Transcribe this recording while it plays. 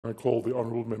I call the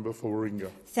honourable member for Warringah.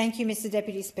 Thank you, Mr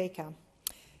Deputy Speaker.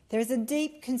 There is a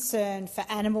deep concern for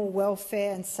animal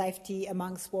welfare and safety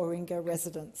amongst Warringah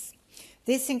residents.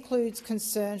 This includes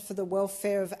concern for the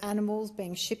welfare of animals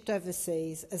being shipped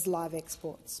overseas as live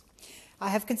exports. I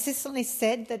have consistently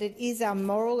said that it is our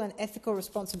moral and ethical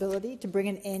responsibility to bring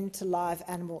an end to live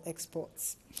animal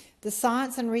exports. The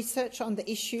science and research on the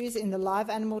issues in the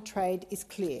live animal trade is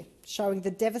clear, showing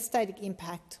the devastating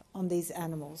impact on these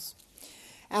animals.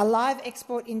 Our live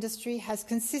export industry has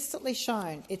consistently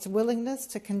shown its willingness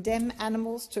to condemn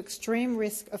animals to extreme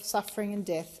risk of suffering and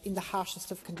death in the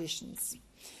harshest of conditions.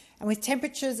 And with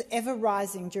temperatures ever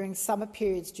rising during summer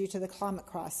periods due to the climate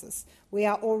crisis, we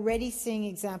are already seeing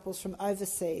examples from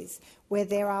overseas where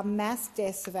there are mass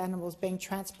deaths of animals being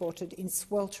transported in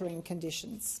sweltering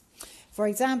conditions. For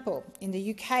example, in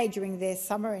the UK during their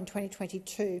summer in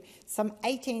 2022, some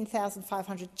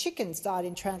 18,500 chickens died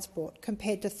in transport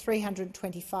compared to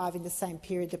 325 in the same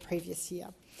period the previous year.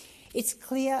 It's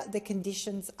clear the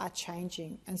conditions are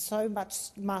changing, and so much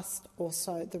must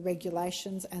also the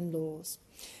regulations and laws.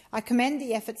 I commend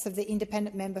the efforts of the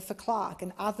independent member for Clark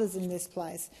and others in this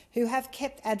place who have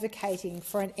kept advocating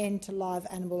for an end to live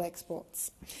animal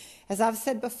exports. As I've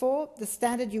said before, the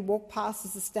standard you walk past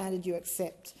is the standard you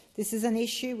accept. This is an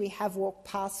issue we have walked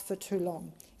past for too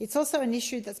long. It's also an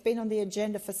issue that's been on the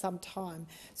agenda for some time.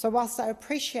 So whilst I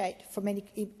appreciate for many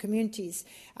communities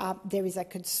there is a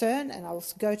concern, and I will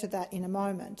go to that in a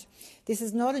moment, this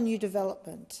is not a new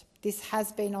development. This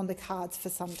has been on the cards for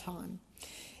some time.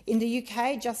 In the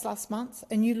UK, just last month,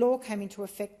 a new law came into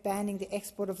effect banning the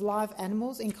export of live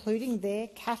animals, including their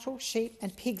cattle, sheep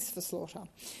and pigs for slaughter.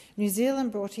 New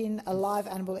Zealand brought in a live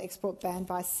animal export ban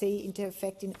by sea into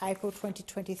effect in April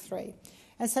 2023,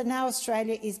 and so now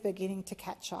Australia is beginning to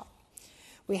catch up.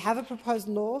 We have a proposed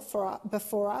law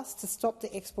before us to stop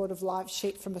the export of live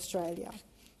sheep from Australia.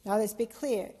 Now, let's be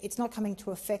clear, it's not coming to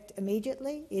effect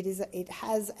immediately. It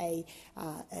has a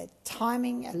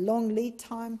timing, a long lead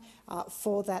time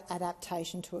for that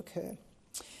adaptation to occur.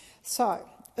 So,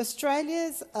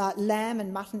 Australia's lamb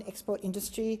and mutton export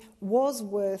industry was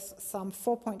worth some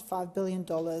 $4.5 billion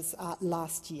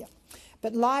last year.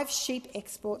 But live sheep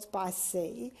exports by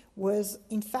sea was,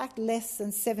 in fact, less than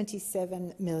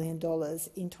 $77 million in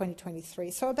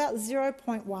 2023, so about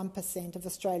 0.1% of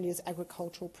Australia's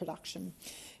agricultural production.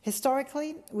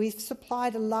 Historically, we've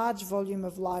supplied a large volume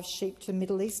of live sheep to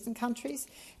Middle Eastern countries,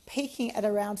 peaking at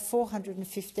around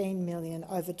 415 million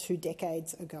over 2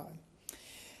 decades ago.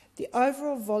 The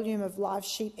overall volume of live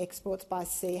sheep exports by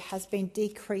sea has been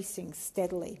decreasing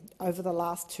steadily over the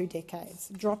last 2 decades,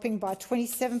 dropping by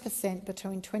 27%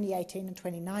 between 2018 and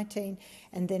 2019,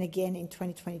 and then again in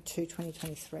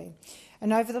 2022-2023.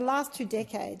 And over the last 2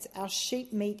 decades, our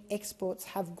sheep meat exports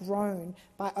have grown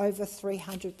by over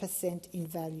 300% in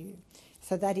value.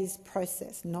 So that is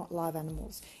processed, not live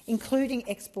animals, including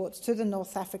exports to the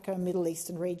North Africa and Middle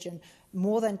Eastern region,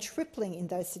 more than tripling in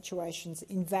those situations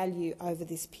in value over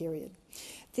this period.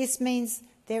 This means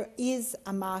there is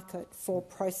a market for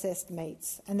processed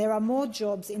meats, and there are more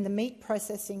jobs in the meat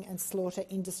processing and slaughter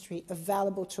industry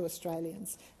available to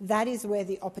Australians. That is where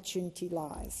the opportunity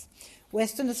lies.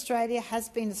 Western Australia has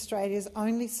been Australia's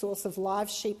only source of live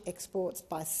sheep exports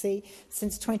by sea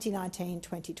since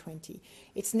 2019-2020.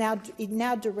 It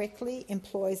now directly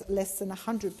employs less than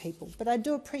 100 people, but I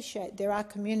do appreciate there are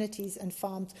communities and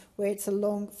farms where it's a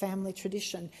long family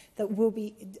tradition that will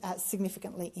be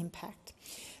significantly impacted.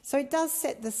 So it does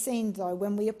set the scene, though,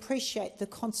 when we appreciate the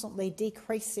constantly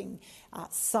decreasing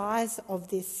size of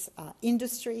this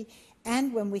industry,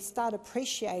 and when we start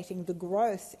appreciating the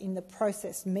growth in the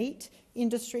processed meat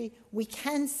industry, we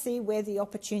can see where the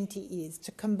opportunity is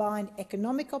to combine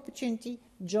economic opportunity,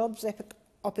 jobs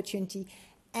opportunity,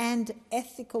 and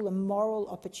ethical and moral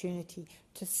opportunity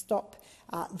to stop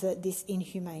this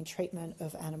inhumane treatment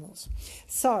of animals.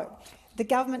 So, the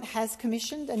government has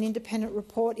commissioned an independent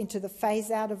report into the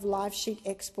phase-out of live sheep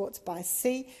exports by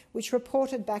sea, which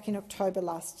reported back in October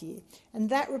last year. And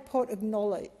that report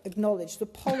acknowledged the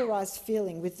polarised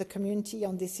feeling with the community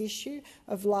on this issue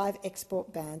of live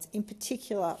export bans, in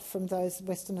particular from those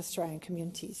Western Australian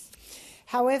communities.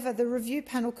 However, the review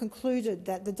panel concluded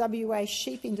that the WA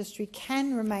sheep industry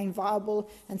can remain viable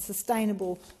and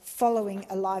sustainable following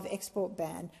a live export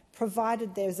ban,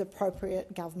 provided there is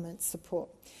appropriate government support.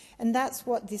 And that's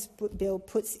what this bill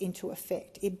puts into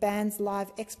effect. It bans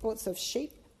live exports of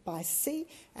sheep by sea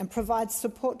and provides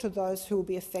support to those who will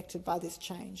be affected by this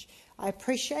change. I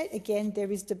appreciate, again,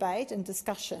 there is debate and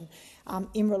discussion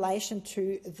in relation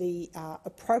to the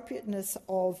appropriateness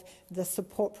of the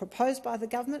support proposed by the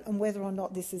government and whether or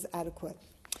not this is adequate.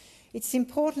 It's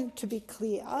important to be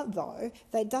clear, though,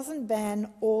 that it doesn't ban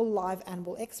all live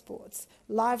animal exports.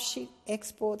 Live sheep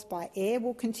exports by air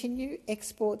will continue.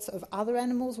 Exports of other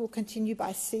animals will continue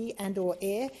by sea and/or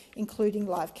air, including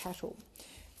live cattle.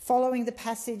 Following the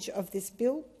passage of this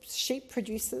bill, sheep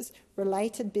producers,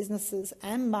 related businesses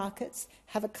and markets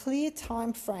have a clear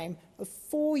time frame of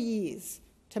 4 years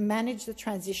to manage the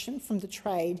transition from the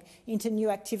trade into new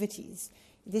activities.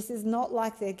 This is not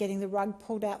like they're getting the rug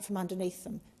pulled out from underneath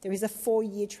them. There is a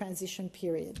 4-year transition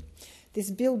period.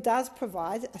 This bill does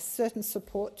provide a certain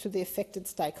support to the affected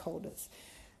stakeholders.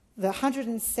 The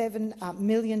 $107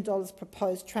 million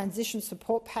proposed transition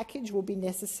support package will be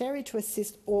necessary to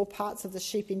assist all parts of the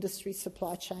sheep industry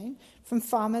supply chain, from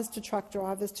farmers to truck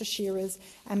drivers to shearers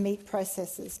and meat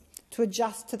processors, to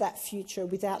adjust to that future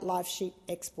without live sheep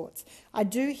exports. I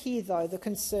do hear, though, the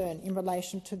concern in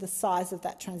relation to the size of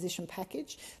that transition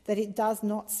package, that it does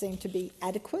not seem to be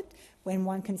adequate when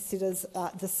one considers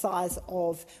the size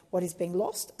of what is being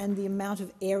lost and the amount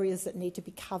of areas that need to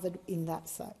be covered in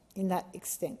that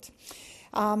extent.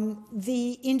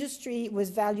 The industry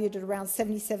was valued at around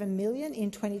 $77 million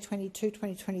in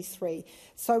 2022-2023.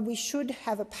 So we should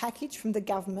have a package from the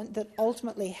government that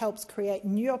ultimately helps create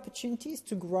new opportunities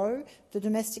to grow the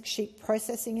domestic sheep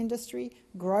processing industry,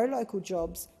 grow local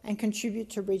jobs and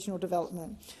contribute to regional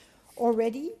development.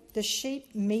 Already, the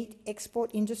sheep meat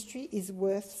export industry is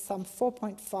worth some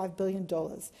 $4.5 billion.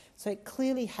 So it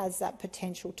clearly has that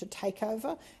potential to take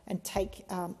over and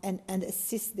and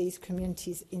assist these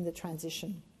communities in the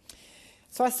transition.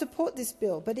 So I support this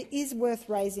bill, but it is worth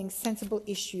raising sensible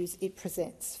issues it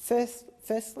presents.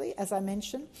 Firstly, as I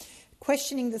mentioned,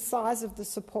 questioning the size of the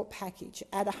support package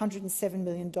at $107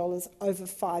 million over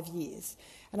 5 years.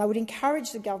 And I would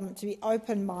encourage the government to be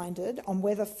open-minded on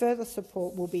whether further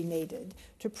support will be needed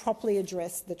to properly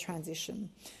address the transition.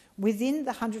 Within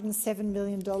the $107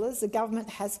 million, the government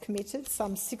has committed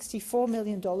some $64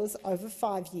 million over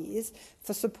 5 years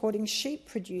for supporting sheep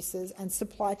producers and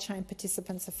supply chain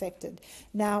participants affected.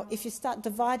 Now, if you start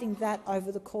dividing that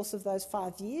over the course of those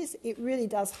 5 years, it really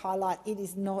does highlight it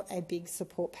is not a big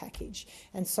support package.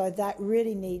 And so that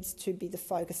really needs to be the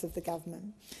focus of the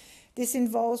government. This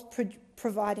involves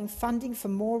providing funding for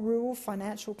more rural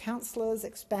financial counsellors,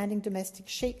 expanding domestic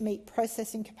sheep meat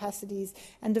processing capacities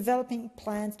and developing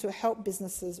plans to help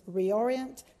businesses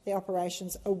reorient their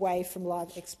operations away from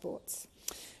live exports.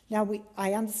 Now,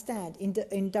 I understand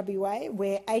in WA,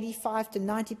 where 85 to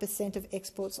 90% of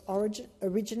exports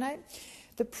originate,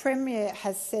 the Premier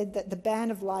has said that the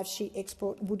ban of live sheep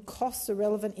export would cost the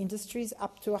relevant industries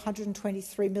up to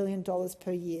 $123 million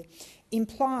per year,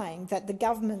 implying that the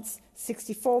government's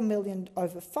 $64 million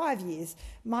over 5 years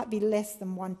might be less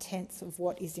than 1/10 of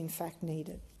what is in fact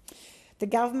needed. The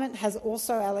government has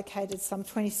also allocated some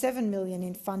 $27 million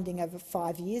in funding over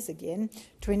 5 years again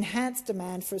to enhance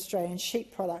demand for Australian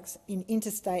sheep products in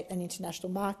interstate and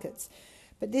international markets.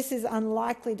 But this is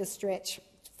unlikely to stretch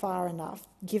far enough,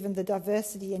 given the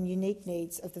diversity and unique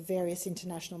needs of the various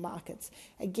international markets.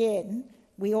 Again,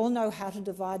 we all know how to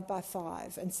divide by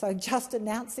 5, and so just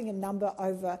announcing a number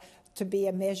over to be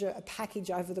a package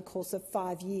over the course of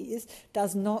 5 years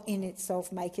does not in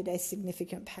itself make it a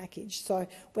significant package. So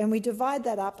when we divide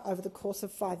that up over the course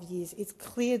of 5 years, it's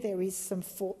clear there is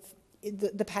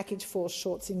the package falls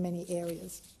short in many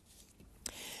areas.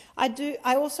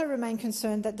 I also remain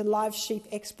concerned that the live sheep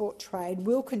export trade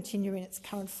will continue in its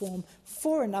current form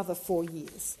for another 4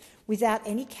 years, without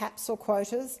any caps or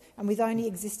quotas and with only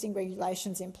existing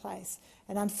regulations in place.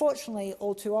 And unfortunately,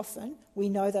 all too often, we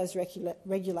know those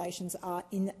regulations are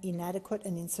inadequate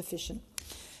and insufficient.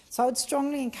 So I would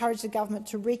strongly encourage the government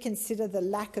to reconsider the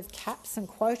lack of caps and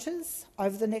quotas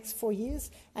over the next 4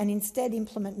 years and instead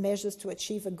implement measures to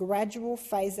achieve a gradual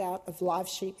phase-out of live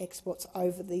sheep exports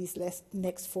over these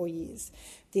next 4 years.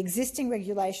 The existing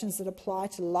regulations that apply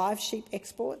to live sheep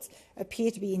exports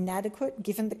appear to be inadequate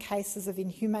given the cases of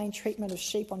inhumane treatment of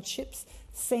sheep on chips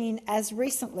seen as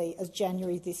recently as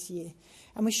January this year.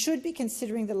 And we should be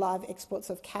considering the live exports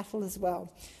of cattle as well.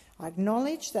 I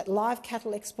acknowledge that live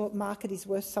cattle export market is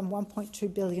worth some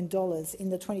 $1.2 billion in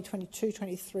the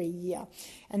 2022-23 year,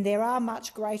 and there are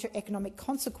much greater economic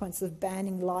consequences of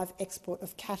banning live export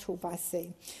of cattle by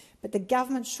sea. But the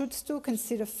government should still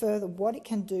consider further what it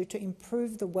can do to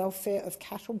improve the welfare of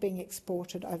cattle being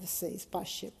exported overseas by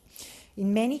ship.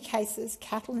 In many cases,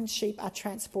 cattle and sheep are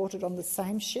transported on the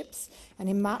same ships, and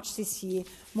in March this year,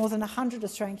 more than 100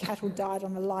 Australian cattle died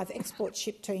on a live export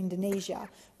ship to Indonesia,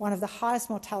 one of the highest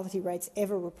mortality rates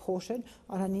ever reported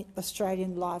on an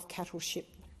Australian live cattle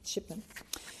shipment.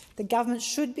 The government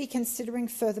should be considering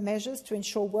further measures to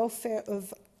ensure welfare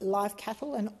of live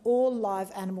cattle and all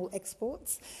live animal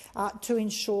exports to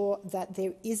ensure that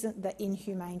there isn't the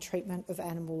inhumane treatment of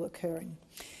animal occurring.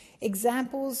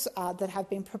 Examples that have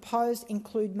been proposed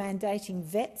include mandating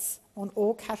vets on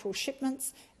all cattle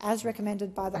shipments, as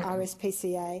recommended by the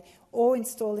RSPCA, or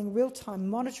installing real-time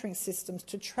monitoring systems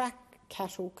to track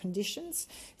cattle conditions,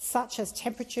 such as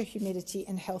temperature, humidity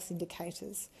and health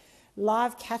indicators.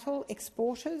 Live cattle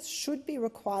exporters should be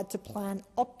required to plan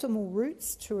optimal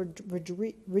routes to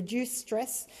reduce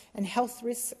stress and health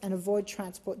risks and avoid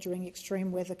transport during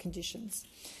extreme weather conditions.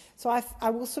 So I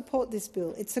will support this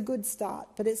bill. It's a good start,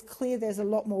 but it's clear there's a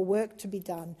lot more work to be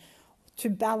done to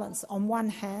balance, on one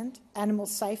hand, animal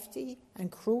safety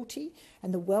and cruelty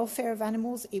and the welfare of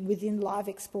animals within live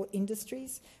export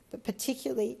industries, but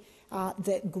particularly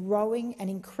the growing and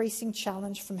increasing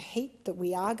challenge from heat that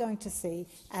we are going to see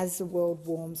as the world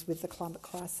warms with the climate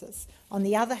crisis. On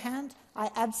the other hand,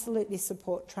 I absolutely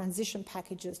support transition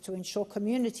packages to ensure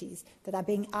communities that are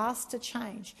being asked to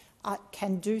change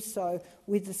can do so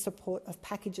with the support of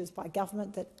packages by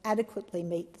government that adequately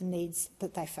meet the needs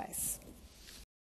that they face.